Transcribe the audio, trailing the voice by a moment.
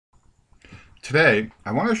Today,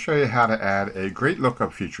 I want to show you how to add a great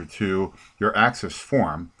lookup feature to your Access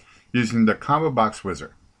form using the combo box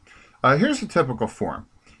wizard. Here's a typical form.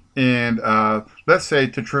 And let's say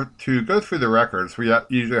to go through the records, we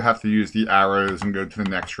usually have to use the arrows and go to the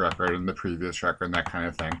next record and the previous record and that kind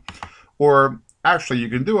of thing. Or actually, you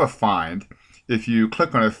can do a find if you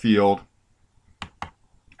click on a field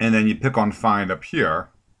and then you pick on find up here.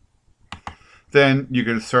 Then you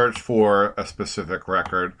can search for a specific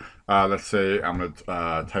record. Let's say I'm going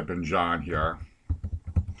to type in John here.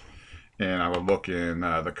 And I would look in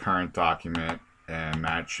the current document and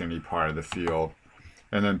match any part of the field.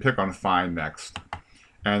 And then pick on Find Next.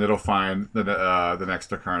 And it'll find the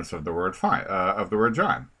next occurrence of the word find, of the word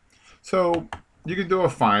John. So you can do a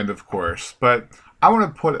find, of course, but I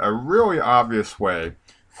want to put a really obvious way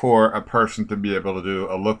for a person to be able to do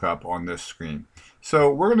a lookup on this screen.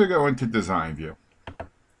 So we're going to go into Design View.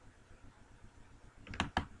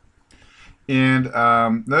 And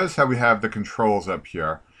notice how we have the controls up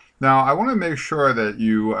here. Now I want to make sure that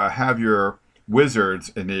you have your wizards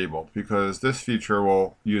enabled because this feature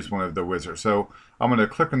will use one of the wizards. So I'm going to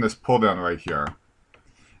click on this pull down right here.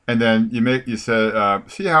 And then you say,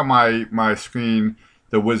 see how my screen,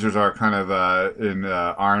 the wizards are kind of in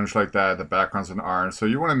orange like that, the background's in orange. So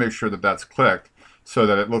you want to make sure that that's clicked so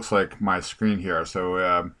that it looks like my screen here. So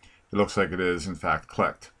it looks like it is in fact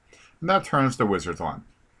clicked. And that turns the wizards on.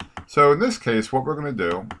 So in this case, what we're going to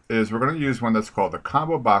do is we're going to use one that's called the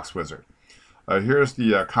Combo Box Wizard. Here's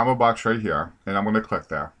the combo box right here, and I'm going to click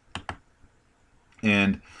there.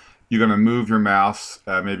 And you're going to move your mouse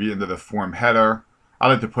maybe into the form header. I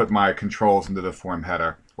like to put my controls into the form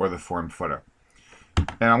header or the form footer.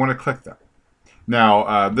 And I'm going to click there.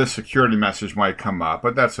 Now, this security message might come up,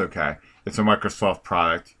 but that's okay. It's a Microsoft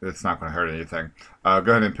product. It's not going to hurt anything. Go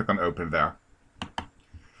ahead and pick on Open there.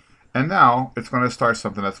 And now it's going to start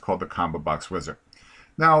something that's called the Combo Box Wizard.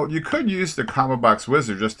 Now, you could use the Combo Box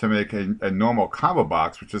Wizard just to make a normal combo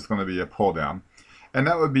box, which is going to be a pull down. And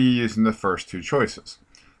that would be using the first two choices.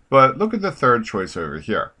 But look at the third choice over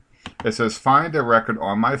here. It says find a record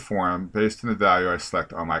on my form based on the value I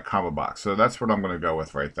select on my combo box. So that's what I'm going to go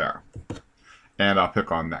with right there. And I'll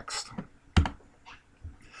pick on Next.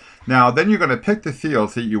 Now, then you're going to pick the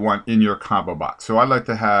fields that you want in your combo box. So I like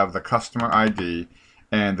to have the customer ID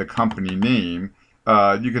and the company name.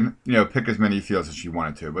 You can pick as many fields as you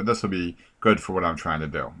wanted to, but this will be good for what I'm trying to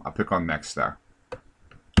do. I'll pick on Next there.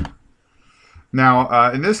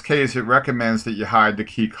 Now, in this case, it recommends that you hide the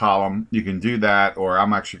key column. You can do that, or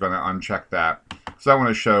I'm actually going to uncheck that because I want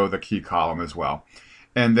to show the key column as well.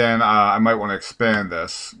 And then I might want to expand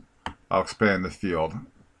this. I'll expand the field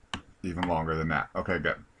even longer than that. Okay,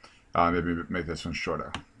 good. Maybe make this one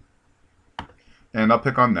shorter. And I'll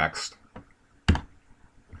pick on Next.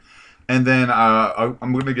 And then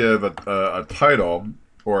I'm going to give a title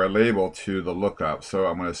or a label to the lookup. So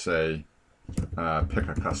I'm going to say pick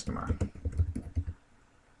a customer.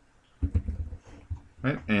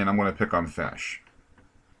 Right? And I'm going to pick on Finish.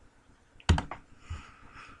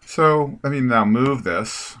 So let me now move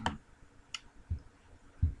this.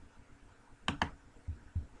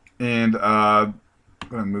 And I'm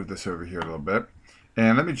going to move this over here a little bit.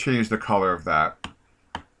 And let me change the color of that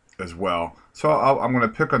as well. So I'm going to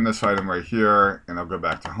pick on this item right here, and I'll go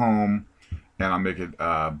back to Home, and I'll make it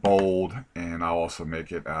bold, and I'll also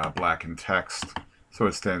make it black in text so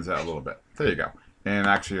it stands out a little bit. There you go. And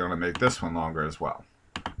actually, I'm going to make this one longer as well.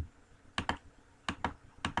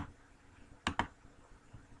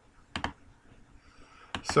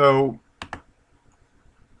 So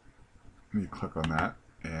let me click on that,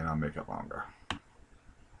 and I'll make it longer.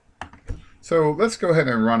 So let's go ahead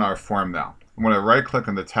and run our form now. I'm going to right-click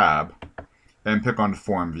on the tab and pick on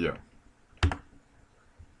Form View.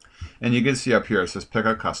 And you can see up here it says Pick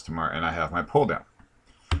a Customer, and I have my pull down.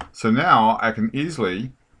 So now I can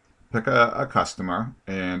easily pick a customer,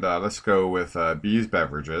 and let's go with B's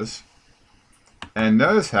Beverages. And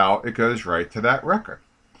notice how it goes right to that record.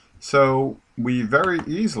 So we very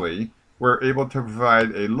easily were able to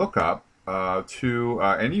provide a lookup to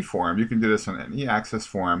any form. You can do this on any Access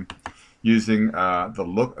form using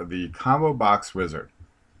the Combo Box Wizard.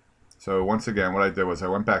 So once again, what I did was I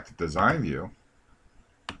went back to Design View.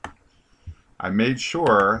 I made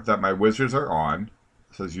sure that my wizards are on.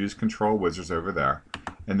 It says Use Control Wizards over there.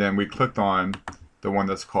 And then we clicked on the one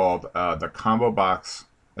that's called the Combo Box,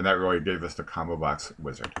 and that really gave us the Combo Box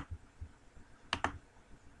Wizard.